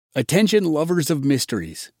Attention lovers of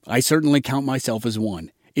mysteries. I certainly count myself as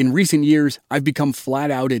one. In recent years, I've become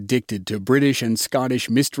flat out addicted to British and Scottish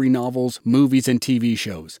mystery novels, movies, and TV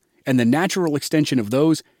shows. And the natural extension of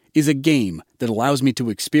those is a game that allows me to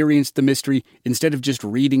experience the mystery instead of just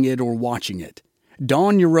reading it or watching it.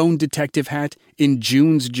 Don your own detective hat in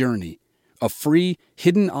June's Journey, a free,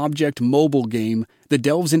 hidden object mobile game that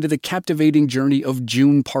delves into the captivating journey of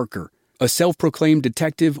June Parker, a self-proclaimed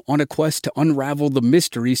detective on a quest to unravel the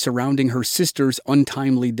mystery surrounding her sister's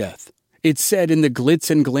untimely death. It's set in the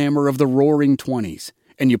glitz and glamour of the Roaring '20s,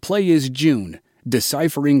 and you play as June,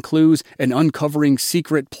 deciphering clues and uncovering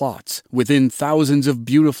secret plots within thousands of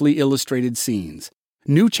beautifully illustrated scenes.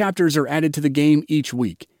 New chapters are added to the game each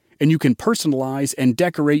week, and you can personalize and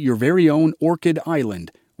decorate your very own Orchid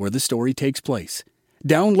Island, where the story takes place.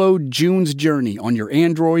 Download June's Journey on your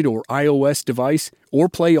Android or iOS device, or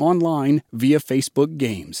play online via Facebook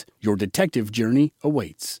Games. Your detective journey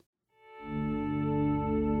awaits.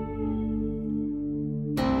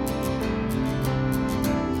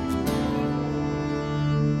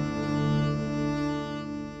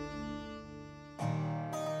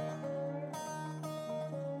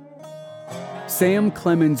 Sam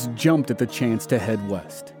Clemens jumped at the chance to head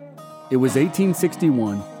west. It was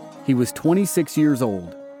 1861. He was 26 years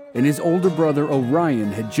old, and his older brother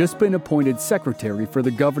Orion had just been appointed secretary for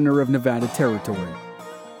the governor of Nevada Territory.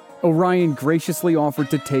 Orion graciously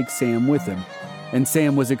offered to take Sam with him, and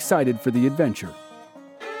Sam was excited for the adventure.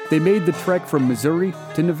 They made the trek from Missouri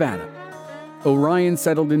to Nevada. Orion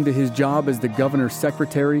settled into his job as the governor's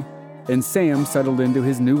secretary, and Sam settled into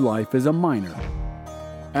his new life as a miner.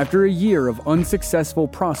 After a year of unsuccessful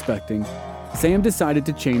prospecting, Sam decided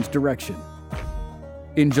to change direction.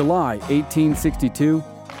 In July 1862,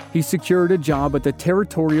 he secured a job at the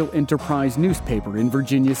Territorial Enterprise newspaper in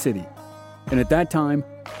Virginia City. And at that time,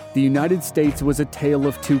 the United States was a tale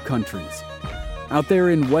of two countries. Out there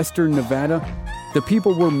in western Nevada, the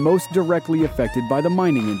people were most directly affected by the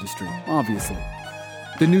mining industry, obviously.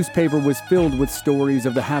 The newspaper was filled with stories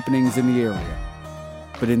of the happenings in the area.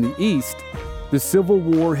 But in the East, the Civil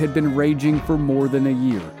War had been raging for more than a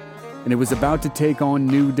year, and it was about to take on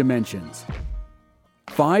new dimensions.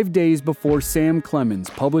 5 days before Sam Clemens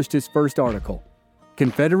published his first article,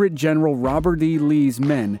 Confederate General Robert E. Lee's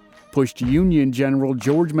men pushed Union General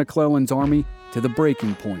George McClellan's army to the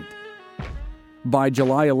breaking point. By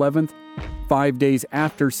July 11th, 5 days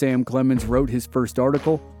after Sam Clemens wrote his first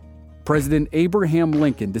article, President Abraham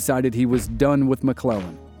Lincoln decided he was done with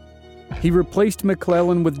McClellan. He replaced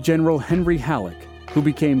McClellan with General Henry Halleck, who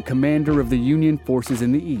became commander of the Union forces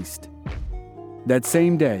in the East. That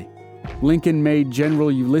same day, Lincoln made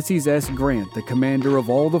General Ulysses S. Grant the commander of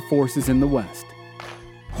all the forces in the West.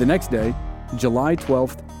 The next day, July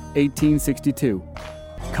 12, 1862,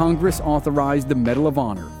 Congress authorized the Medal of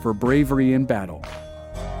Honor for bravery in battle.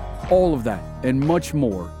 All of that and much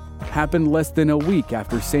more happened less than a week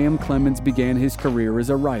after Sam Clemens began his career as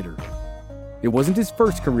a writer. It wasn't his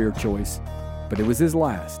first career choice, but it was his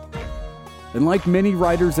last. And like many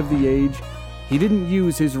writers of the age, he didn't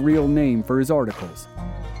use his real name for his articles.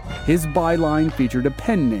 His byline featured a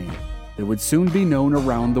pen name that would soon be known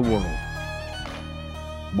around the world: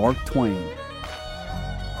 Mark Twain.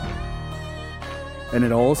 And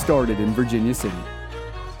it all started in Virginia City.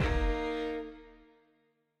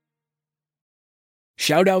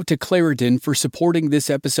 Shout out to Claritin for supporting this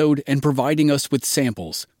episode and providing us with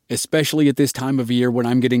samples, especially at this time of year when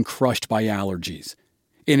I'm getting crushed by allergies.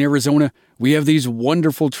 In Arizona, we have these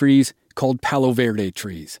wonderful trees called Palo Verde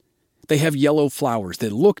trees. They have yellow flowers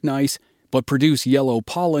that look nice, but produce yellow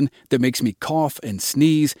pollen that makes me cough and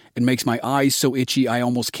sneeze and makes my eyes so itchy I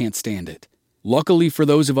almost can't stand it. Luckily for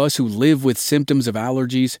those of us who live with symptoms of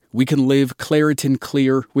allergies, we can live Claritin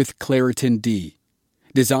Clear with Claritin D.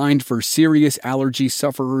 Designed for serious allergy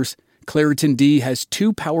sufferers, Claritin D has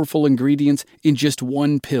 2 powerful ingredients in just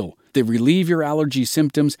one pill that relieve your allergy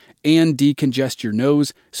symptoms and decongest your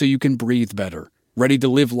nose so you can breathe better. Ready to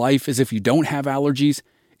live life as if you don't have allergies?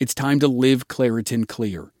 It's time to live Claritin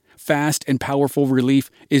Clear. Fast and powerful relief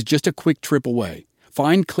is just a quick trip away.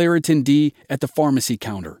 Find Claritin D at the pharmacy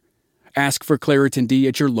counter. Ask for Claritin D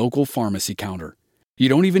at your local pharmacy counter. You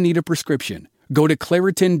don't even need a prescription. Go to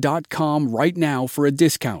Claritin.com right now for a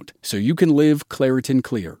discount so you can live Claritin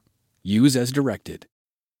Clear. Use as directed.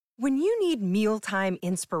 When you need mealtime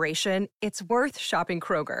inspiration, it's worth shopping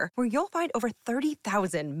Kroger, where you'll find over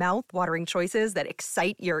 30,000 mouth-watering choices that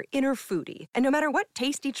excite your inner foodie. And no matter what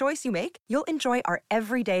tasty choice you make, you'll enjoy our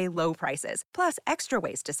everyday low prices, plus extra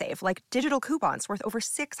ways to save, like digital coupons worth over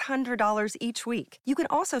 $600 each week. You can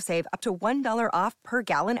also save up to $1 off per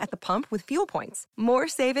gallon at the pump with fuel points. More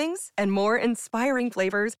savings and more inspiring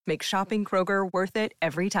flavors make shopping Kroger worth it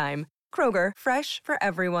every time. Kroger, fresh for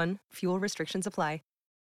everyone. Fuel restrictions apply.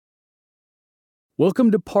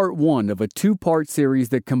 Welcome to part one of a two-part series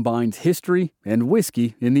that combines history and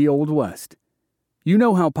whiskey in the Old West. You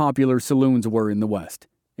know how popular saloons were in the West,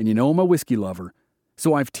 and you know I'm a whiskey lover,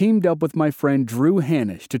 so I've teamed up with my friend Drew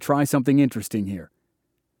Hanisch to try something interesting here.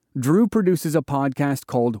 Drew produces a podcast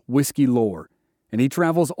called Whiskey Lore, and he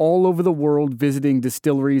travels all over the world visiting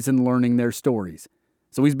distilleries and learning their stories,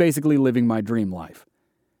 so he's basically living my dream life.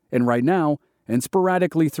 And right now, and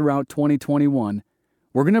sporadically throughout 2021,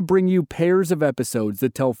 we're going to bring you pairs of episodes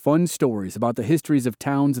that tell fun stories about the histories of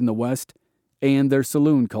towns in the West and their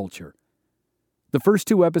saloon culture. The first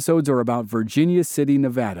two episodes are about Virginia City,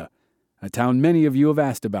 Nevada, a town many of you have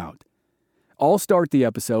asked about. I'll start the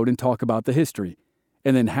episode and talk about the history,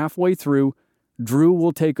 and then halfway through, Drew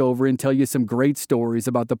will take over and tell you some great stories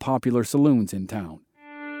about the popular saloons in town.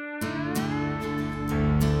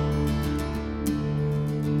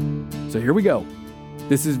 So here we go.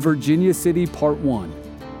 This is Virginia City Part 1.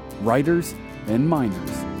 Writers and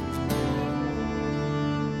Miners.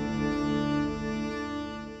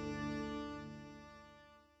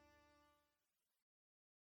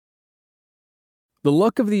 The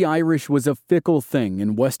luck of the Irish was a fickle thing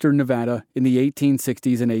in western Nevada in the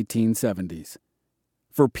 1860s and 1870s.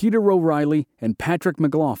 For Peter O'Reilly and Patrick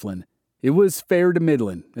McLaughlin, it was fair to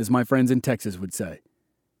middlin', as my friends in Texas would say.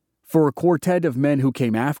 For a quartet of men who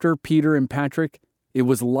came after Peter and Patrick, it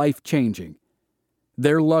was life-changing.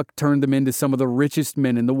 Their luck turned them into some of the richest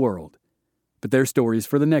men in the world. But their stories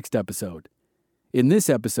for the next episode. In this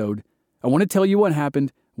episode, I want to tell you what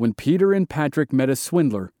happened when Peter and Patrick met a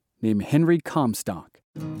swindler named Henry Comstock.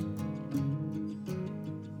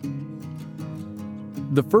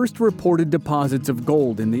 The first reported deposits of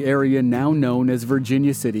gold in the area now known as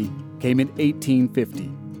Virginia City came in 1850.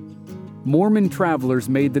 Mormon travelers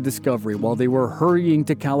made the discovery while they were hurrying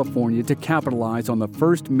to California to capitalize on the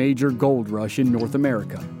first major gold rush in North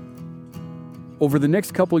America. Over the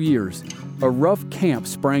next couple years, a rough camp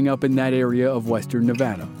sprang up in that area of western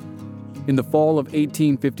Nevada. In the fall of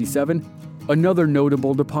 1857, another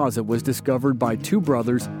notable deposit was discovered by two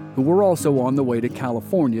brothers who were also on the way to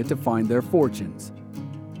California to find their fortunes.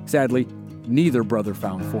 Sadly, neither brother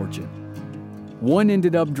found fortune. One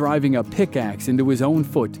ended up driving a pickaxe into his own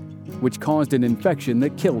foot, which caused an infection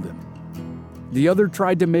that killed him. The other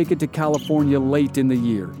tried to make it to California late in the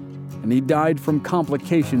year, and he died from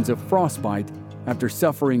complications of frostbite after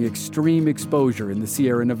suffering extreme exposure in the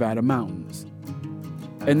Sierra Nevada mountains.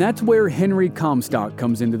 And that's where Henry Comstock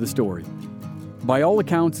comes into the story. By all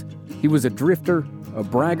accounts, he was a drifter, a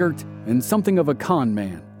braggart, and something of a con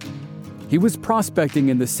man. He was prospecting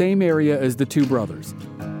in the same area as the two brothers,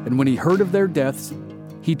 and when he heard of their deaths,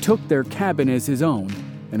 he took their cabin as his own,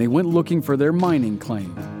 and he went looking for their mining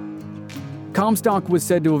claim. Comstock was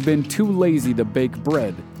said to have been too lazy to bake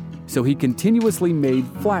bread, so he continuously made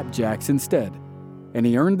flapjacks instead, and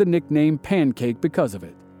he earned the nickname Pancake because of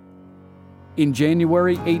it. In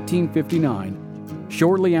January 1859,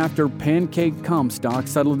 shortly after Pancake Comstock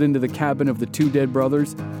settled into the cabin of the two dead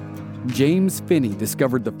brothers, James Finney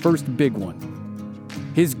discovered the first big one.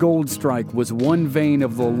 His gold strike was one vein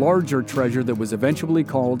of the larger treasure that was eventually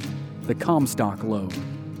called the Comstock Lode.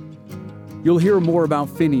 You'll hear more about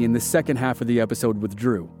Finney in the second half of the episode with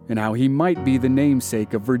Drew, and how he might be the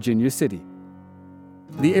namesake of Virginia City.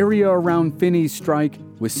 The area around Finney's strike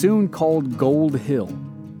was soon called Gold Hill.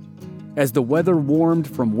 As the weather warmed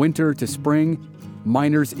from winter to spring,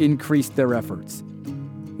 miners increased their efforts.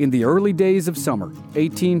 In the early days of summer,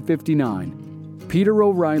 1859, Peter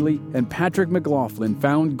O'Reilly and Patrick McLaughlin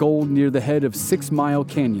found gold near the head of 6 Mile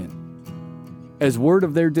Canyon. As word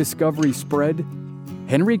of their discovery spread,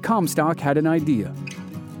 Henry Comstock had an idea.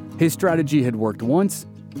 His strategy had worked once,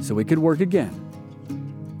 so it could work again.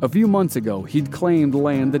 A few months ago, he'd claimed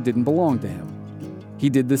land that didn't belong to him. He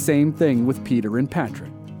did the same thing with Peter and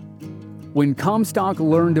Patrick. When Comstock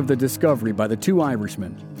learned of the discovery by the two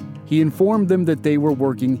Irishmen, he informed them that they were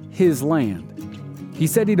working his land. He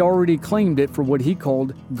said he'd already claimed it for what he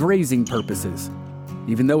called grazing purposes,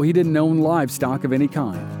 even though he didn't own livestock of any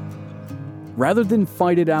kind. Rather than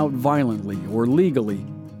fight it out violently or legally,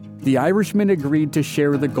 the Irishman agreed to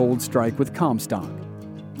share the gold strike with Comstock.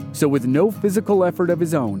 So with no physical effort of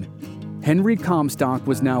his own, Henry Comstock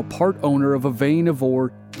was now part owner of a vein of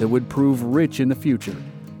ore that would prove rich in the future.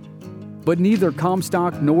 But neither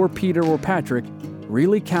Comstock nor Peter or Patrick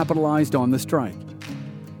really capitalized on the strike.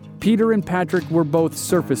 Peter and Patrick were both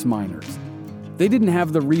surface miners. They didn't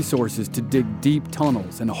have the resources to dig deep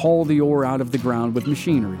tunnels and haul the ore out of the ground with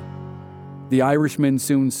machinery. The Irishmen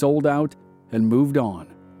soon sold out and moved on.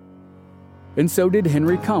 And so did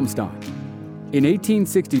Henry Comstock. In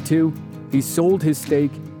 1862, he sold his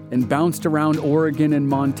stake and bounced around Oregon and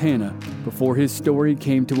Montana before his story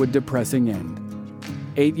came to a depressing end.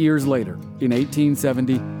 8 years later, in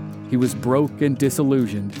 1870, he was broke and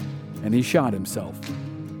disillusioned, and he shot himself.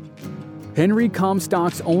 Henry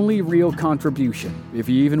Comstock's only real contribution, if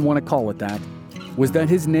you even want to call it that, was that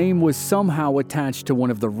his name was somehow attached to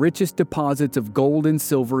one of the richest deposits of gold and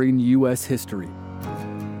silver in U.S. history.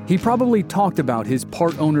 He probably talked about his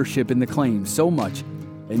part ownership in the claim so much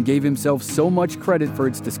and gave himself so much credit for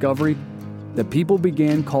its discovery that people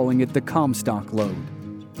began calling it the Comstock Lode,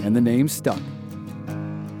 and the name stuck.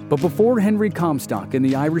 But before Henry Comstock and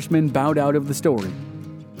the Irishmen bowed out of the story,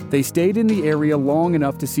 they stayed in the area long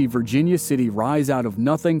enough to see Virginia City rise out of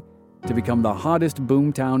nothing to become the hottest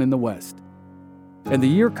boom town in the West. And the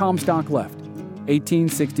year Comstock left,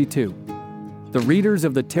 1862, the readers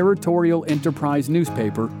of the Territorial Enterprise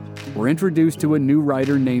newspaper were introduced to a new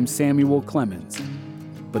writer named Samuel Clemens,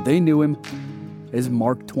 but they knew him as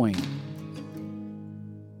Mark Twain.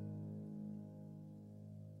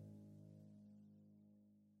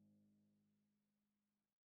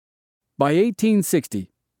 By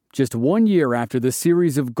 1860, just 1 year after the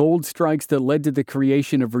series of gold strikes that led to the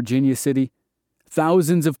creation of Virginia City,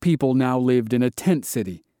 thousands of people now lived in a tent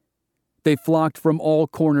city. They flocked from all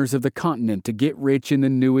corners of the continent to get rich in the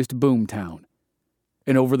newest boom town.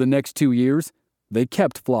 And over the next 2 years, they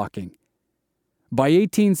kept flocking. By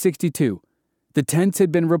 1862, the tents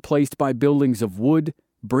had been replaced by buildings of wood,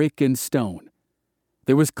 brick, and stone.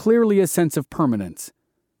 There was clearly a sense of permanence.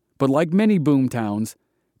 But like many boom towns,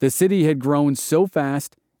 the city had grown so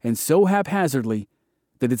fast and so haphazardly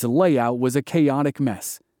that its layout was a chaotic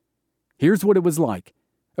mess. Here's what it was like,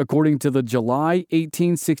 according to the July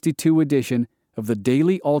 1862 edition of the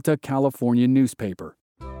Daily Alta California newspaper.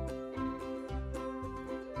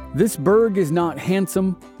 This burg is not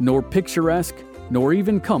handsome, nor picturesque, nor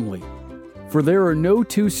even comely, for there are no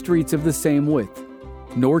two streets of the same width,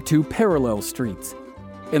 nor two parallel streets,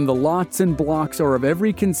 and the lots and blocks are of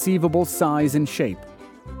every conceivable size and shape.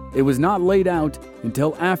 It was not laid out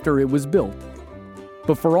until after it was built.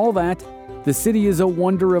 But for all that, the city is a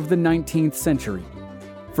wonder of the 19th century.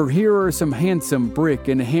 For here are some handsome brick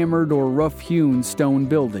and hammered or rough-hewn stone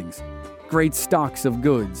buildings, great stocks of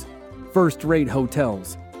goods, first-rate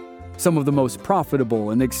hotels, some of the most profitable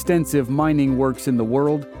and extensive mining works in the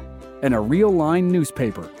world, and a real-line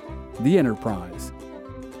newspaper, the Enterprise.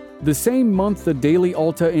 The same month the Daily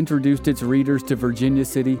Alta introduced its readers to Virginia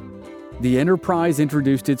City, the Enterprise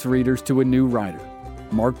introduced its readers to a new writer,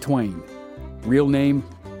 Mark Twain. Real name,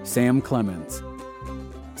 Sam Clemens.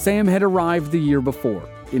 Sam had arrived the year before,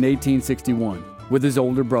 in 1861, with his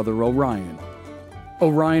older brother Orion.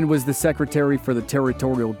 Orion was the secretary for the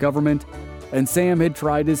territorial government, and Sam had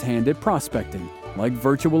tried his hand at prospecting, like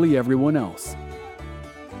virtually everyone else.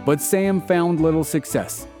 But Sam found little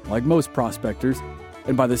success, like most prospectors,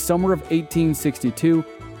 and by the summer of 1862,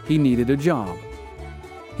 he needed a job.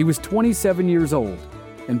 He was 27 years old,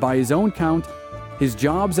 and by his own count, his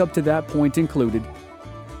jobs up to that point included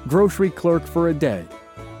grocery clerk for a day,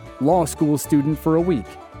 law school student for a week,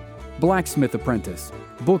 blacksmith apprentice,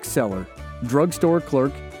 bookseller, drugstore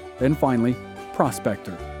clerk, and finally,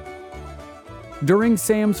 prospector. During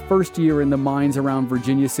Sam's first year in the mines around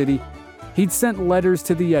Virginia City, he'd sent letters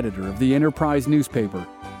to the editor of the Enterprise newspaper,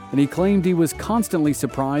 and he claimed he was constantly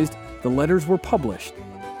surprised the letters were published.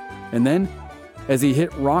 And then, as he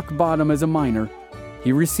hit rock bottom as a miner,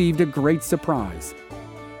 he received a great surprise.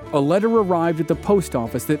 A letter arrived at the post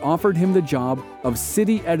office that offered him the job of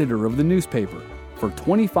city editor of the newspaper for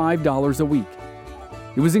 $25 a week.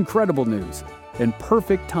 It was incredible news and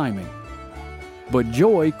perfect timing. But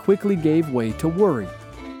joy quickly gave way to worry.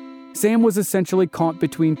 Sam was essentially caught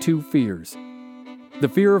between two fears. The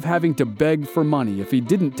fear of having to beg for money if he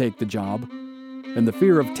didn't take the job, and the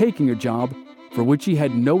fear of taking a job for which he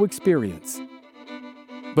had no experience.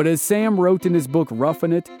 But as Sam wrote in his book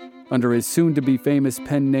Roughing It, under his soon-to-be famous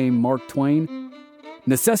pen name Mark Twain,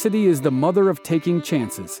 necessity is the mother of taking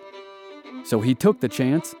chances. So he took the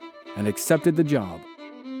chance and accepted the job.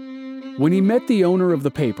 When he met the owner of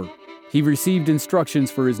the paper, he received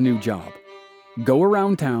instructions for his new job. Go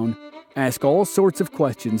around town, ask all sorts of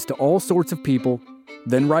questions to all sorts of people,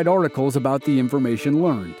 then write articles about the information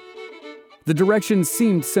learned. The directions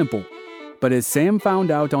seemed simple, but as Sam found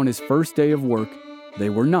out on his first day of work, they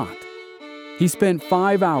were not. He spent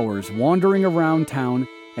 5 hours wandering around town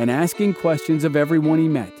and asking questions of everyone he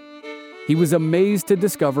met. He was amazed to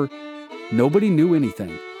discover nobody knew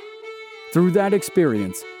anything. Through that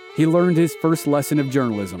experience, he learned his first lesson of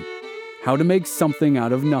journalism: how to make something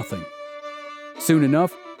out of nothing. Soon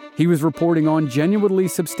enough, he was reporting on genuinely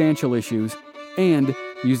substantial issues and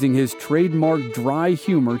using his trademark dry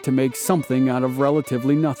humor to make something out of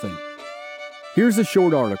relatively nothing. Here's a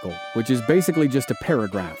short article, which is basically just a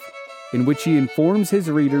paragraph, in which he informs his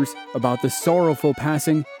readers about the sorrowful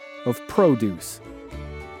passing of produce.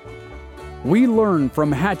 We learn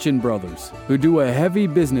from Hatchin Brothers, who do a heavy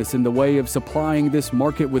business in the way of supplying this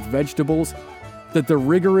market with vegetables, that the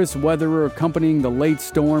rigorous weather accompanying the late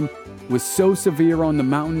storm was so severe on the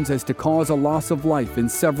mountains as to cause a loss of life in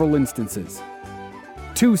several instances.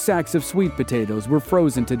 2 sacks of sweet potatoes were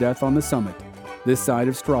frozen to death on the summit, this side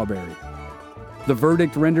of Strawberry. The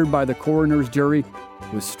verdict rendered by the coroner's jury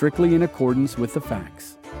was strictly in accordance with the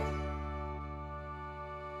facts.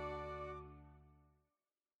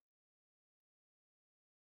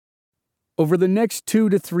 Over the next 2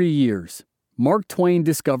 to 3 years, Mark Twain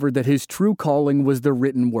discovered that his true calling was the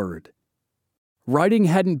written word. Writing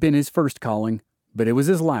hadn't been his first calling, but it was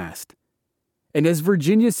his last. And as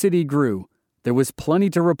Virginia City grew, there was plenty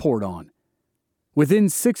to report on. Within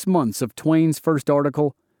 6 months of Twain's first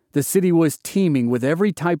article, the city was teeming with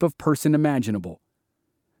every type of person imaginable.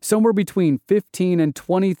 Somewhere between 15 and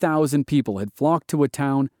 20,000 people had flocked to a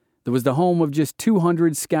town that was the home of just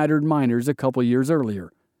 200 scattered miners a couple years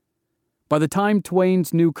earlier. By the time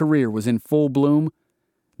Twain's new career was in full bloom,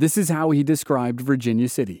 this is how he described Virginia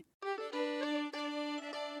City.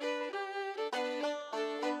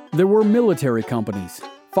 There were military companies,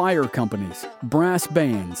 fire companies, brass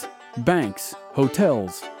bands, banks,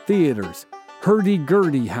 hotels, theaters,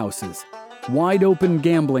 hurdy-gurdy houses, wide-open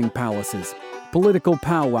gambling palaces, political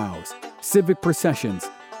powwows, civic processions,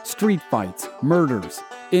 street fights, murders,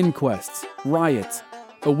 inquests, riots,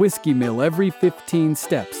 a whiskey mill every 15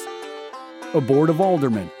 steps, a board of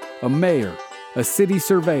aldermen, a mayor, a city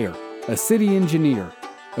surveyor, a city engineer,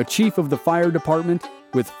 a chief of the fire department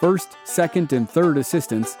with first, second, and third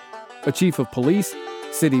assistants, a chief of police,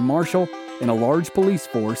 city marshal, and a large police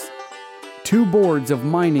force, 2 boards of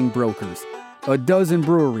mining brokers, a dozen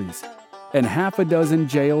breweries, and half a dozen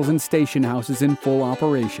jails and station houses in full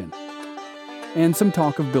operation, and some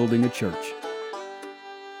talk of building a church.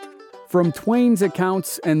 From Twain's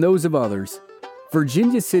accounts and those of others,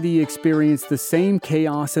 Virginia City experienced the same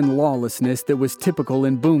chaos and lawlessness that was typical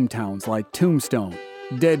in boomtowns like Tombstone,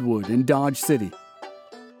 Deadwood, and Dodge City.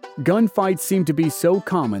 Gunfights seemed to be so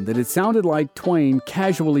common that it sounded like Twain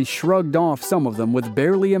casually shrugged off some of them with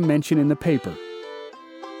barely a mention in the paper.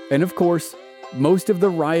 And of course, most of the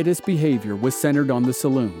riotous behavior was centered on the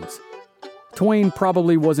saloons. Twain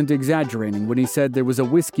probably wasn't exaggerating when he said there was a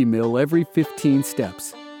whiskey mill every 15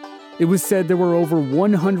 steps. It was said there were over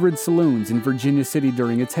 100 saloons in Virginia City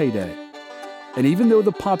during its heyday. And even though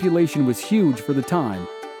the population was huge for the time,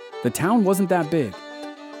 the town wasn't that big.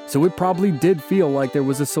 So it probably did feel like there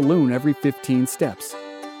was a saloon every 15 steps.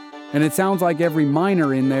 And it sounds like every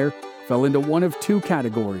miner in there fell into one of 2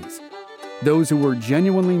 categories: those who were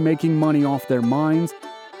genuinely making money off their mines,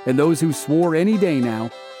 and those who swore any day now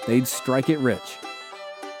they'd strike it rich.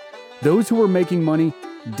 Those who were making money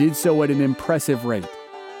did so at an impressive rate.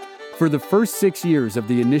 For the first 6 years of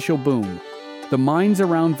the initial boom, the mines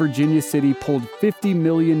around Virginia City pulled $50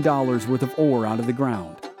 million worth of ore out of the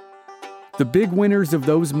ground. The big winners of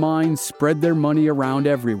those mines spread their money around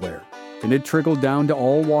everywhere, and it trickled down to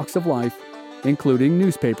all walks of life, including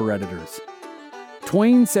newspaper editors.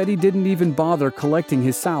 Twain said he didn't even bother collecting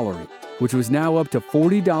his salary, which was now up to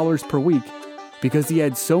 $40 per week, because he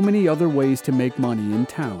had so many other ways to make money in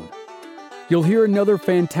town. You'll hear another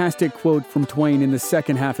fantastic quote from Twain in the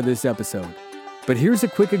second half of this episode. But here's a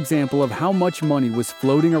quick example of how much money was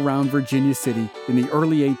floating around Virginia City in the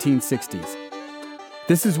early 1860s.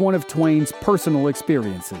 This is one of Twain's personal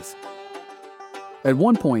experiences. At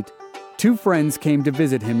one point, 2 friends came to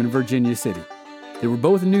visit him in Virginia City. They were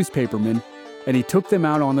both newspapermen, and he took them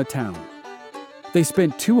out on the town. They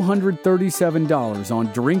spent $237 on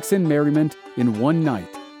drinks and merriment in one night.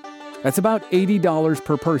 That's about $80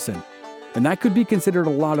 per person, and that could be considered a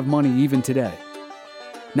lot of money even today.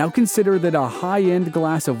 Now consider that a high-end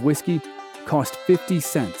glass of whiskey cost 50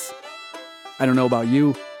 cents. I don't know about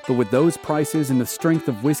you, but with those prices and the strength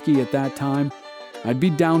of whiskey at that time, I'd be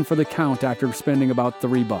down for the count after spending about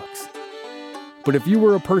 $3. But if you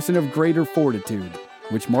were a person of greater fortitude,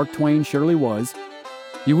 which Mark Twain surely was,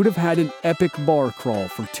 you would have had an epic bar crawl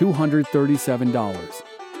for $237.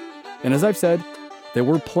 And as I've said, there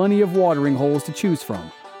were plenty of watering holes to choose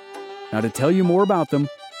from. Now to tell you more about them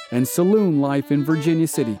and saloon life in Virginia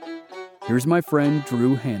City, here's my friend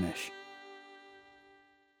Drew Hanisch.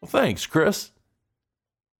 Well, thanks, Chris.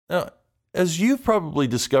 Now, as you've probably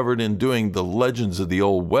discovered in doing the Legends of the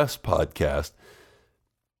Old West podcast,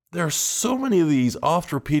 there are so many of these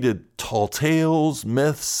oft-repeated tall tales,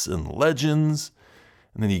 myths, and legends.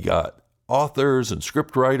 And then you got authors and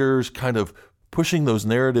script writers kind of pushing those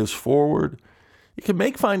narratives forward. It can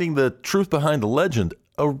make finding the truth behind the legend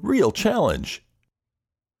a real challenge.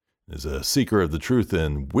 As a seeker of the truth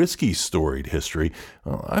in whiskey storied history,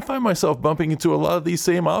 I find myself bumping into a lot of these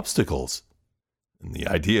same obstacles. And the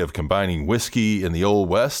idea of combining whiskey and the Old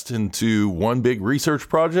West into one big research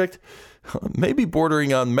project may be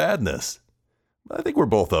bordering on madness. I think we're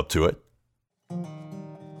both up to it.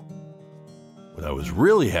 What I was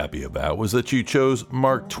really happy about was that you chose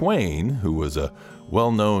Mark Twain, who was a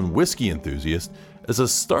well-known whiskey enthusiast, as a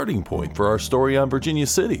starting point for our story on Virginia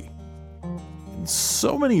City. In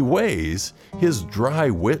so many ways, his dry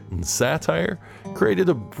wit and satire created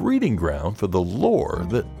a breeding ground for the lore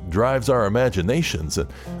that drives our imaginations and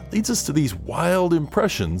leads us to these wild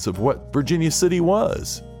impressions of what Virginia City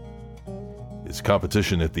was. His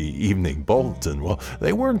competition at the Evening Bulletin, well,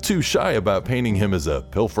 they weren't too shy about painting him as a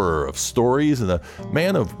pilferer of stories and a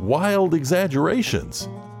man of wild exaggerations.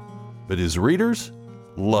 But his readers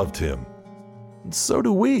loved him. And so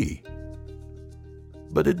do we.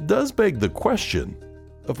 But it does beg the question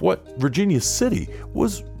of what Virginia City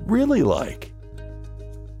was really like.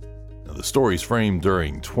 Now, the stories framed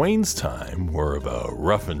during Twain's time were of a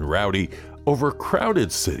rough and rowdy,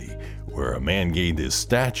 overcrowded city where a man gained his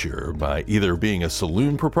stature by either being a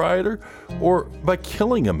saloon proprietor or by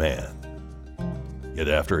killing a man. Yet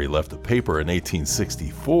after he left the paper in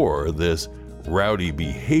 1864, this rowdy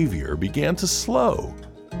behavior began to slow.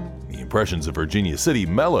 The impressions of Virginia City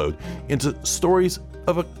mellowed into stories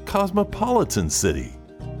of a cosmopolitan city.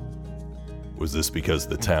 Was this because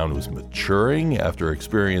the town was maturing after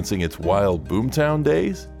experiencing its wild boomtown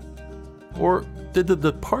days? Or did the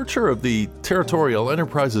departure of the Territorial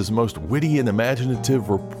Enterprise's most witty and imaginative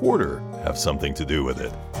reporter have something to do with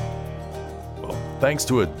it? Well, thanks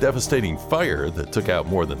to a devastating fire that took out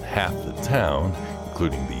more than half the town,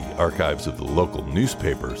 including the archives of the local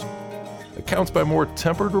newspapers, accounts by more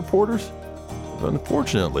tempered reporters have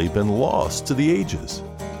unfortunately been lost to the ages.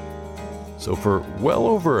 So for well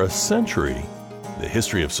over a century, the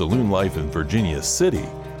history of saloon life in Virginia City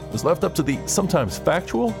was left up to the sometimes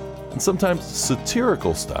factual and sometimes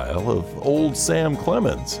satirical style of old Sam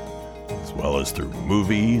Clemens, as well as through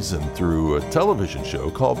movies and through a television show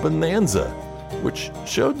called Bonanza, which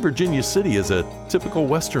showed Virginia City as a typical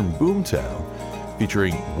Western boomtown,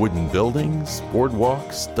 featuring wooden buildings,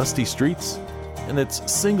 boardwalks, dusty streets, and its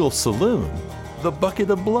single saloon, the Bucket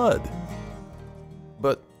of Blood.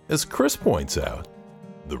 But as Chris points out,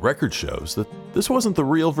 the record shows that this wasn't the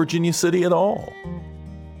real Virginia City at all.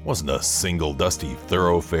 It wasn't a single dusty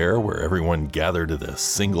thoroughfare where everyone gathered at a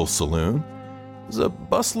single saloon. It was a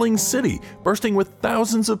bustling city bursting with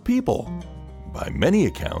thousands of people. By many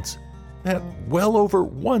accounts, it had well over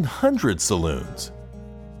 100 saloons.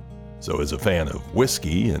 So as a fan of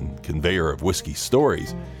whiskey and conveyor of whiskey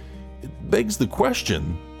stories, it begs the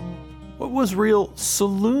question, what was real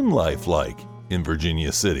saloon life like in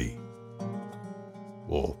Virginia City?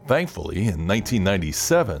 Well, thankfully, in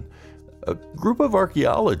 1997, a group of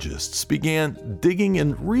archaeologists began digging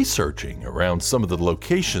and researching around some of the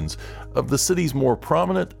locations of the city's more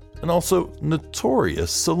prominent and also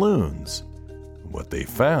notorious saloons. What they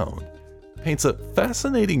found paints a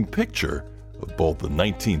fascinating picture of both the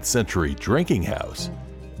 19th century drinking house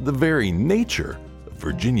and the very nature of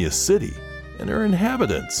Virginia City and her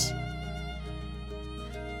inhabitants.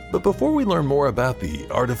 But before we learn more about the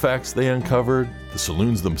artifacts they uncovered, the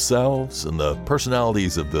saloons themselves, and the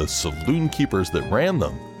personalities of the saloon keepers that ran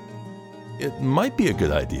them, it might be a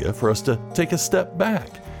good idea for us to take a step back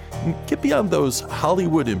and get beyond those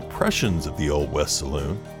Hollywood impressions of the Old West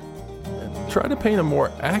Saloon and try to paint a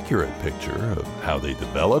more accurate picture of how they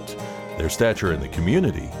developed, their stature in the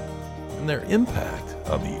community, and their impact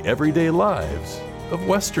on the everyday lives of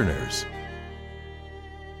Westerners.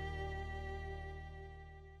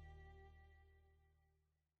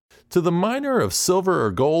 To the miner of silver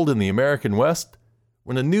or gold in the American West,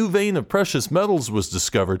 when a new vein of precious metals was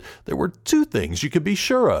discovered, there were two things you could be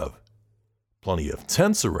sure of. Plenty of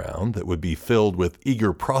tents around that would be filled with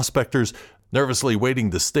eager prospectors nervously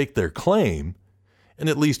waiting to stake their claim, and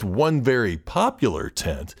at least one very popular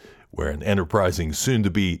tent where an enterprising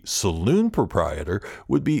soon-to-be saloon proprietor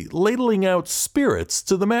would be ladling out spirits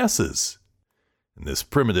to the masses. And this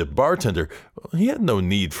primitive bartender, he had no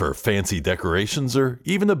need for fancy decorations or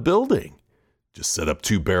even a building. Just set up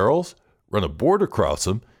 2 barrels, run a board across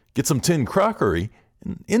them, get some tin crockery,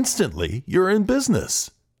 and instantly you're in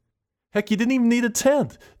business. Heck, you didn't even need a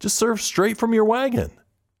tent. Just serve straight from your wagon.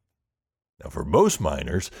 Now, for most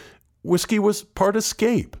miners, whiskey was part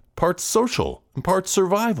escape, part social, and part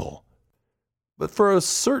survival. But for a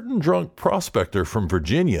certain drunk prospector from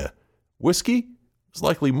Virginia, whiskey was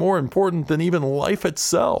likely more important than even life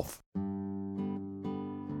itself.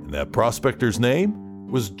 And that prospector's name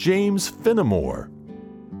was James Fenimore.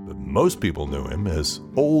 But most people knew him as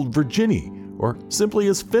Old Virginie, or simply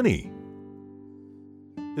as Finney.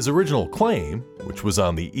 His original claim, which was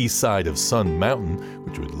on the east side of Sun Mountain,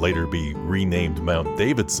 which would later be renamed Mount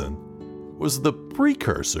Davidson, was the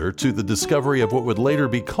precursor to the discovery of what would later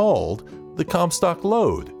be called the Comstock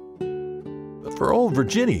Lode. But for Old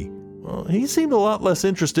Virginie, well, he seemed a lot less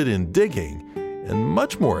interested in digging and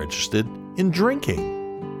much more interested in drinking.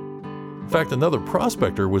 In fact, another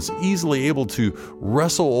prospector was easily able to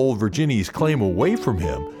wrestle Old Virginie's claim away from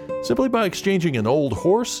him simply by exchanging an old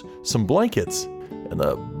horse, some blankets, and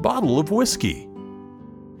a bottle of whiskey.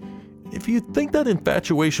 If you think that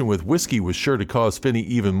infatuation with whiskey was sure to cause Finney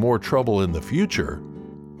even more trouble in the future,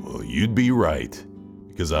 well, you'd be right.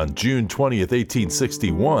 Because on June 20th,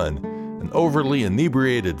 1861, an overly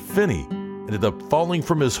inebriated Finney ended up falling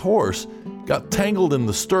from his horse, got tangled in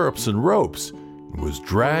the stirrups and ropes, and was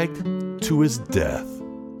dragged to his death.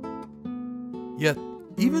 Yet,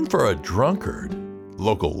 even for a drunkard,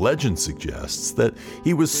 local legend suggests that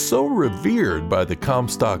he was so revered by the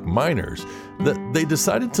Comstock miners that they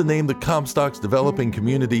decided to name the Comstock's developing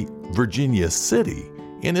community Virginia City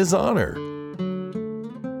in his honor.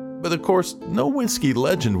 But of course, no whiskey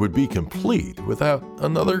legend would be complete without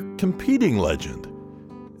another competing legend.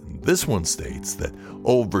 And this one states that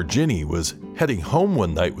Old Virginie was heading home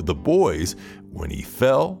one night with the boys when he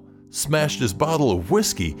fell, smashed his bottle of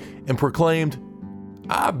whiskey, and proclaimed,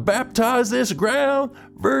 "I baptize this ground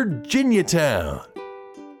Virginia Town."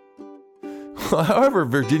 However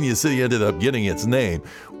Virginia City ended up getting its name,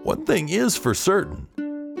 one thing is for certain.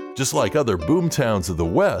 Just like other boom towns of the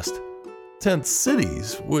West, tent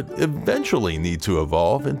cities would eventually need to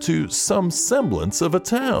evolve into some semblance of a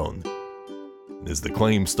town. As the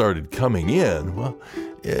claims started coming in, well,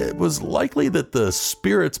 it was likely that the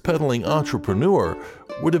spirits-peddling entrepreneur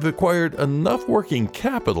would have acquired enough working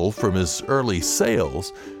capital from his early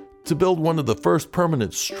sales to build one of the first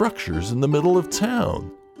permanent structures in the middle of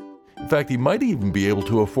town. In fact, he might even be able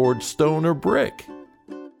to afford stone or brick.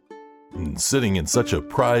 And sitting in such a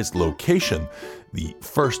prized location, the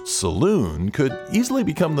first saloon could easily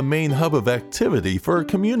become the main hub of activity for a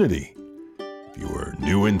community. If you were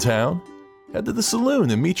new in town, head to the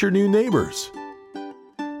saloon and meet your new neighbors.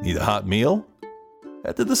 Need a hot meal?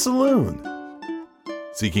 Head to the saloon.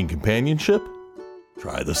 Seeking companionship?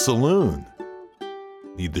 Try the saloon.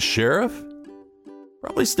 Need the sheriff?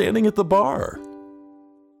 Probably standing at the bar.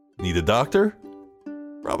 Need a doctor?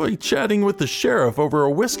 Probably chatting with the sheriff over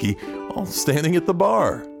a whiskey while standing at the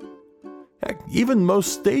bar. Heck, even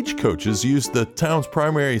most stagecoaches use the town's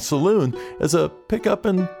primary saloon as a pick-up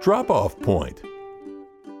and drop-off point.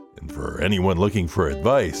 And for anyone looking for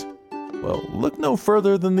advice, well, look no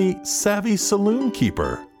further than the savvy saloon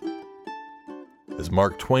keeper. As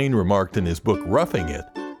Mark Twain remarked in his book Roughing It,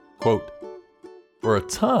 quote, "For a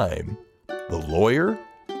time, the lawyer,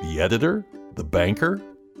 the editor, the banker,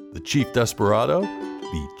 the chief desperado,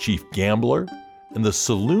 the chief gambler, and the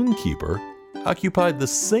saloon keeper occupied the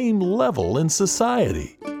same level in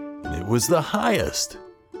society, and it was the highest.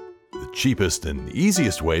 The cheapest and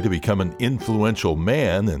easiest way to become an influential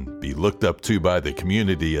man and be looked up to by the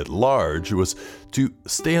community at large was to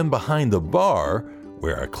stand behind the bar,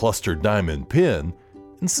 wear a clustered diamond pin,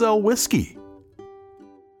 and sell whiskey.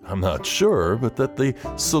 I'm not sure, but that the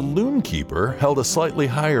saloon keeper held a slightly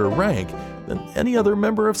higher rank than any other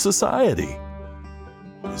member of society.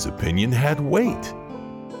 His opinion had weight.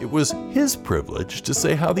 It was his privilege to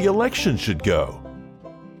say how the election should go.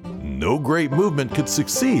 No great movement could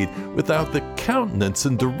succeed without the countenance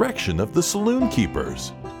and direction of the saloon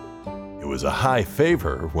keepers. It was a high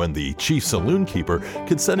favor when the chief saloon keeper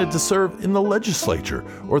consented to serve in the legislature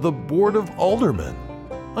or the board of aldermen."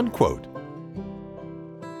 Unquote.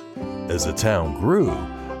 As the town grew,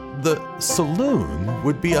 the saloon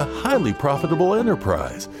would be a highly profitable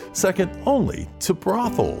enterprise, second only to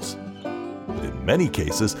brothels. But in many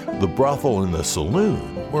cases, the brothel and the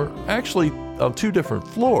saloon were actually on two different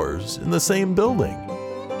floors in the same building.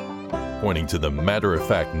 Pointing to the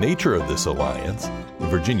matter-of-fact nature of this alliance, in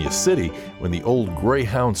Virginia City, when the old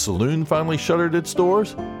Greyhound Saloon finally shuttered its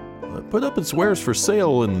doors, it put up its wares for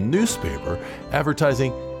sale in the newspaper,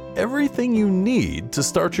 advertising everything you need to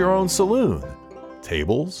start your own saloon.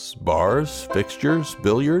 Tables, bars, fixtures,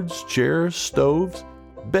 billiards, chairs, stoves,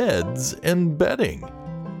 beds, and bedding.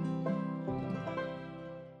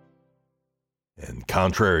 And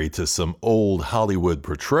contrary to some old Hollywood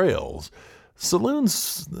portrayals,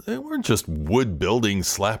 saloons, they weren't just wood buildings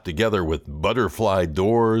slapped together with butterfly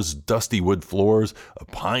doors, dusty wood floors, a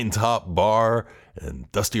pine-top bar,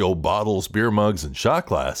 and dusty old bottles, beer mugs, and shot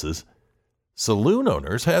glasses. Saloon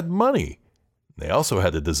owners had money. They also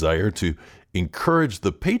had a desire to encourage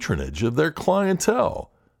the patronage of their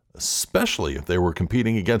clientele, especially if they were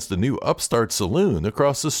competing against a new upstart saloon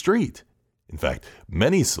across the street. In fact,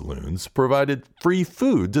 many saloons provided free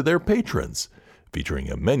food to their patrons,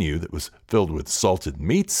 featuring a menu that was filled with salted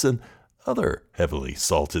meats and other heavily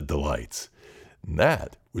salted delights. And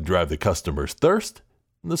that would drive the customers' thirst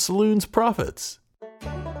and the saloon's profits.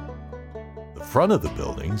 The front of the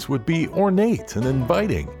buildings would be ornate and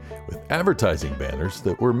inviting, with advertising banners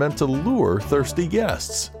that were meant to lure thirsty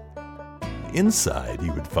guests. Inside,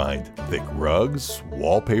 you would find thick rugs,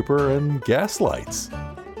 wallpaper, and gas lights.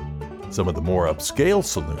 Some of the more upscale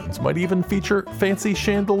saloons might even feature fancy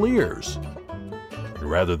chandeliers. And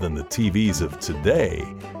rather than the TVs of today,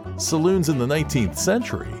 saloons in the 19th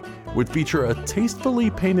century would feature a tastefully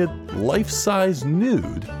painted life-size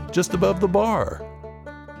nude just above the bar.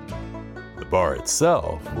 The bar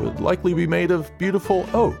itself would likely be made of beautiful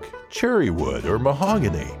oak, cherry wood, or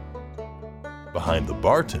mahogany. Behind the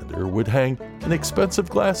bartender would hang an expensive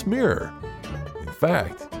glass mirror. In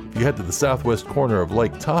fact, if you head to the southwest corner of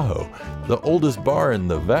Lake Tahoe, the oldest bar in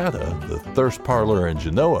Nevada, the Thirst Parlor in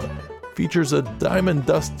Genoa, features a diamond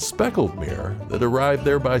dust speckled mirror that arrived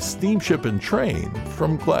there by steamship and train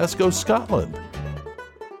from Glasgow, Scotland.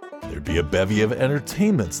 There'd be a bevy of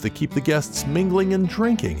entertainments to keep the guests mingling and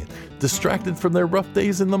drinking, distracted from their rough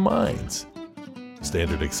days in the mines.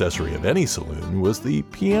 Standard accessory of any saloon was the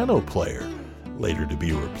piano player, later to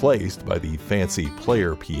be replaced by the fancy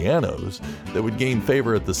player pianos that would gain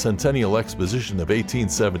favor at the Centennial Exposition of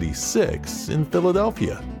 1876 in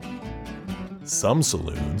Philadelphia. Some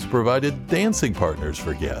saloons provided dancing partners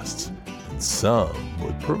for guests, and some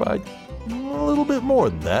would provide a little bit more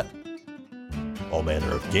than that. All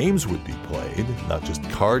manner of games would be played, not just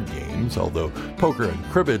card games, although poker and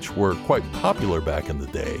cribbage were quite popular back in the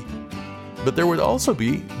day. But there would also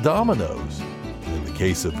be dominoes. In the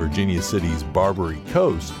case of Virginia City's Barbary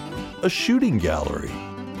Coast, a shooting gallery.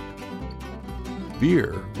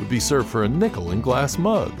 Beer would be served for a nickel in glass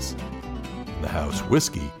mugs. The house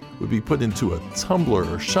whiskey would be put into a tumbler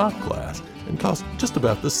or shot glass and cost just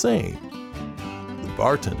about the same. The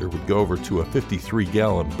bartender would go over to a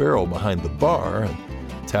 53-gallon barrel behind the bar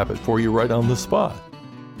and tap it for you right on the spot.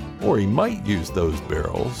 Or he might use those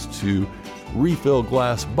barrels to refill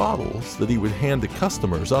glass bottles that he would hand to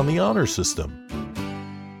customers on the honor system.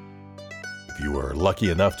 If you were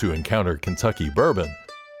lucky enough to encounter Kentucky bourbon,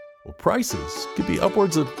 well, prices could be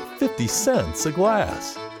upwards of 50 cents a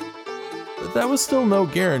glass. But that was still no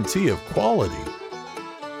guarantee of quality.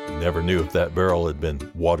 You never knew if that barrel had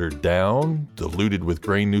been watered down, diluted with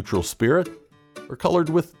grain-neutral spirit, or colored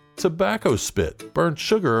with tobacco spit, burnt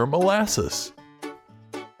sugar, or molasses.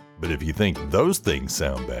 But if you think those things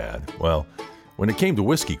sound bad, well, when it came to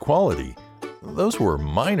whiskey quality, those were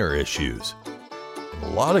minor issues. In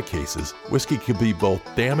a lot of cases, whiskey could be both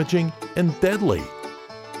damaging and deadly.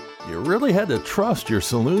 You really had to trust your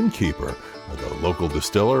saloon keeper, or the local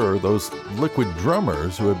distiller, or those liquid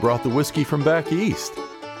drummers who had brought the whiskey from back east.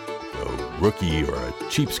 If a rookie or a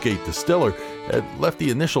cheapskate distiller had left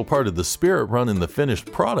the initial part of the spirit run in the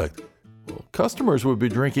finished product, well, customers would be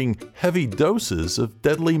drinking heavy doses of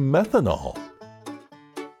deadly methanol.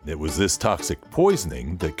 It was this toxic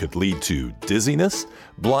poisoning that could lead to dizziness,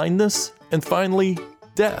 blindness, and finally,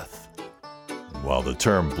 death. While the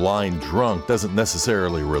term blind drunk doesn't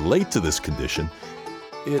necessarily relate to this condition,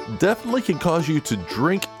 it definitely can cause you to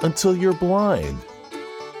drink until you're blind.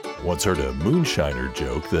 I once heard a moonshiner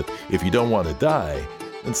joke that if you don't want to die,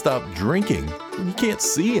 then stop drinking when you can't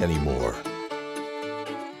see anymore.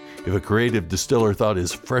 If a creative distiller thought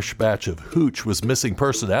his fresh batch of hooch was missing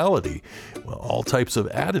personality, well, all types of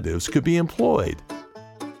additives could be employed.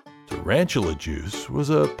 Tarantula juice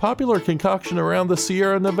was a popular concoction around the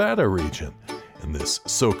Sierra Nevada region, and this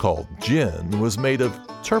so-called gin was made of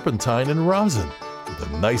turpentine and rosin, with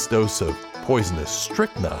a nice dose of poisonous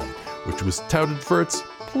strychnine, which was touted for its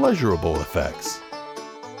pleasurable effects.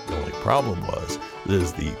 The only problem was that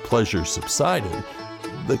as the pleasure subsided,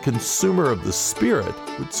 the consumer of the spirit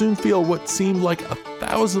would soon feel what seemed like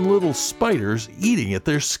 1,000 little spiders eating at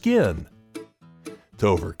their skin. To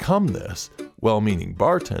overcome this, well-meaning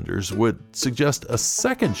bartenders would suggest a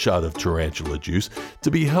second shot of tarantula juice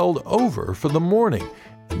to be held over for the morning,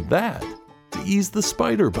 and that to ease the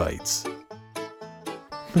spider bites.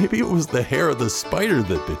 Maybe it was the hair of the spider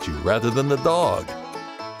that bit you rather than the dog.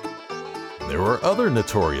 There were other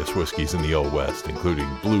notorious whiskeys in the Old West, including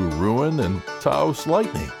Blue Ruin and Taos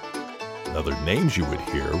Lightning. And other names you would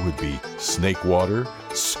hear would be Snakewater,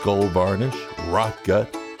 Skull Varnish,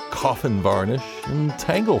 Rotgut, Coffin Varnish, and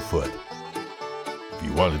Tanglefoot. If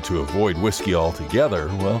you wanted to avoid whiskey altogether,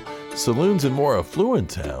 well, saloons in more affluent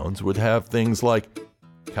towns would have things like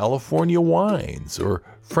California wines or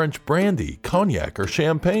French brandy, cognac, or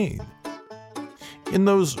champagne. In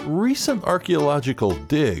those recent archaeological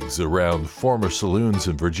digs around former saloons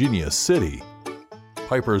in Virginia City,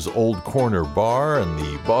 Piper's Old Corner Bar and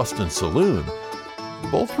the Boston Saloon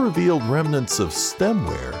both revealed remnants of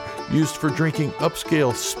stemware used for drinking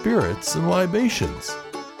upscale spirits and libations.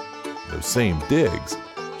 Those same digs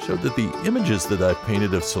showed that the images that I've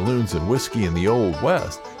painted of saloons and whiskey in the Old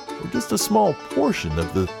West were just a small portion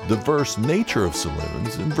of the diverse nature of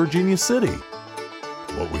saloons in Virginia City.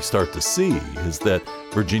 What we start to see is that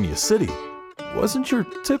Virginia City wasn't your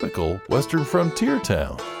typical Western frontier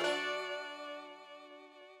town.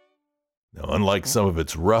 Now, unlike some of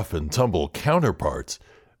its rough and tumble counterparts,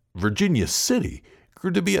 Virginia City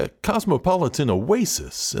grew to be a cosmopolitan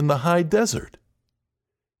oasis in the high desert.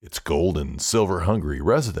 Its gold and silver-hungry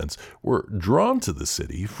residents were drawn to the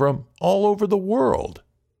city from all over the world.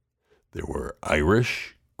 There were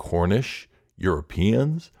Irish, Cornish,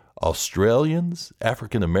 Europeans, Australians,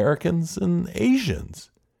 African Americans, and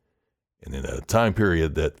Asians. And in a time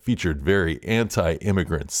period that featured very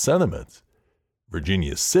anti-immigrant sentiments,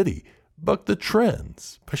 Virginia City bucked the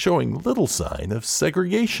trends by showing little sign of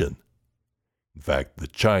segregation. In fact, the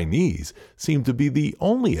Chinese seemed to be the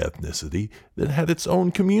only ethnicity that had its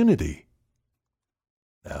own community.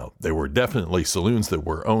 Now, there were definitely saloons that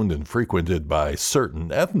were owned and frequented by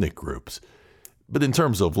certain ethnic groups, but in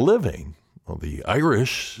terms of living, well, the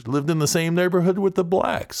Irish lived in the same neighborhood with the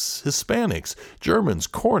blacks, Hispanics, Germans,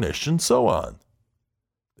 Cornish, and so on.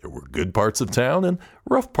 There were good parts of town and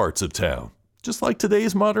rough parts of town, just like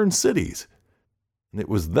today's modern cities. And it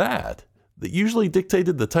was that usually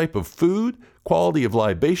dictated the type of food, quality of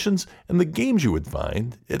libations, and the games you would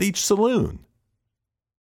find at each saloon.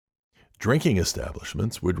 Drinking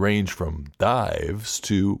establishments would range from dives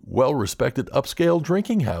to well-respected upscale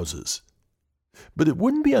drinking houses. But it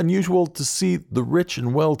wouldn't be unusual to see the rich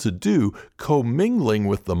and well-to-do commingling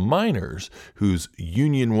with the miners whose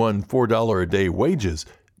union-won $4 a day wages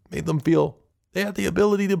made them feel they had the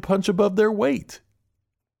ability to punch above their weight.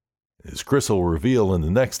 As Chris will reveal in the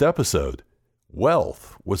next episode,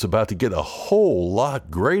 wealth was about to get a whole lot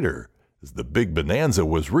greater as the big bonanza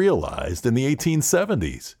was realized in the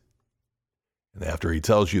 1870s. And after he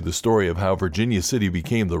tells you the story of how Virginia City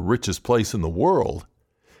became the richest place in the world,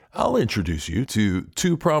 I'll introduce you to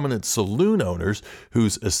two prominent saloon owners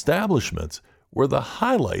whose establishments were the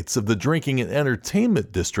highlights of the drinking and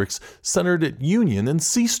entertainment districts centered at Union and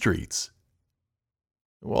C Streets.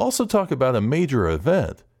 We'll also talk about a major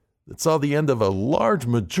event that saw the end of a large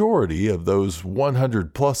majority of those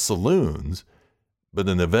 100-plus saloons, but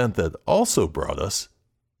an event that also brought us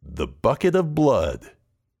the bucket of blood.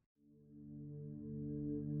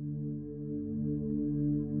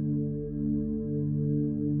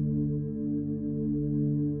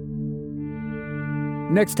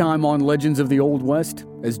 Next time on Legends of the Old West,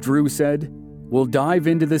 as Drew said, we'll dive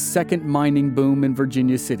into the second mining boom in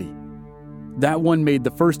Virginia City. That one made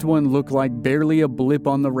the first one look like barely a blip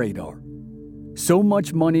on the radar. So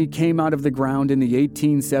much money came out of the ground in the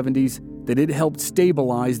 1870s that it helped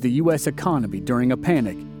stabilize the U.S. economy during a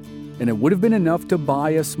panic, and it would have been enough to buy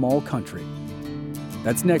a small country.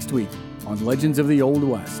 That's next week on Legends of the Old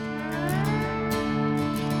West.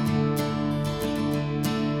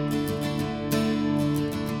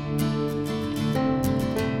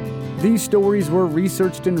 These stories were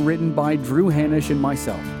researched and written by Drew Hanisch and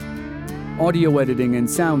myself. Audio editing and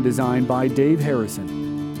sound design by Dave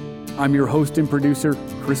Harrison. I'm your host and producer,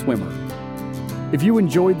 Chris Wimmer. If you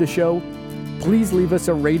enjoyed the show, please leave us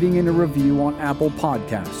a rating and a review on Apple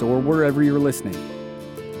Podcasts or wherever you're listening.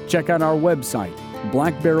 Check out our website,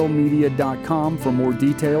 blackbarrelmedia.com, for more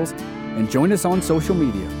details, and join us on social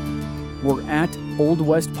media. We're at Old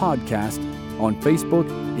West Podcast on Facebook,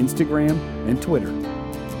 Instagram, and Twitter.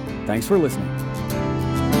 Thanks for listening.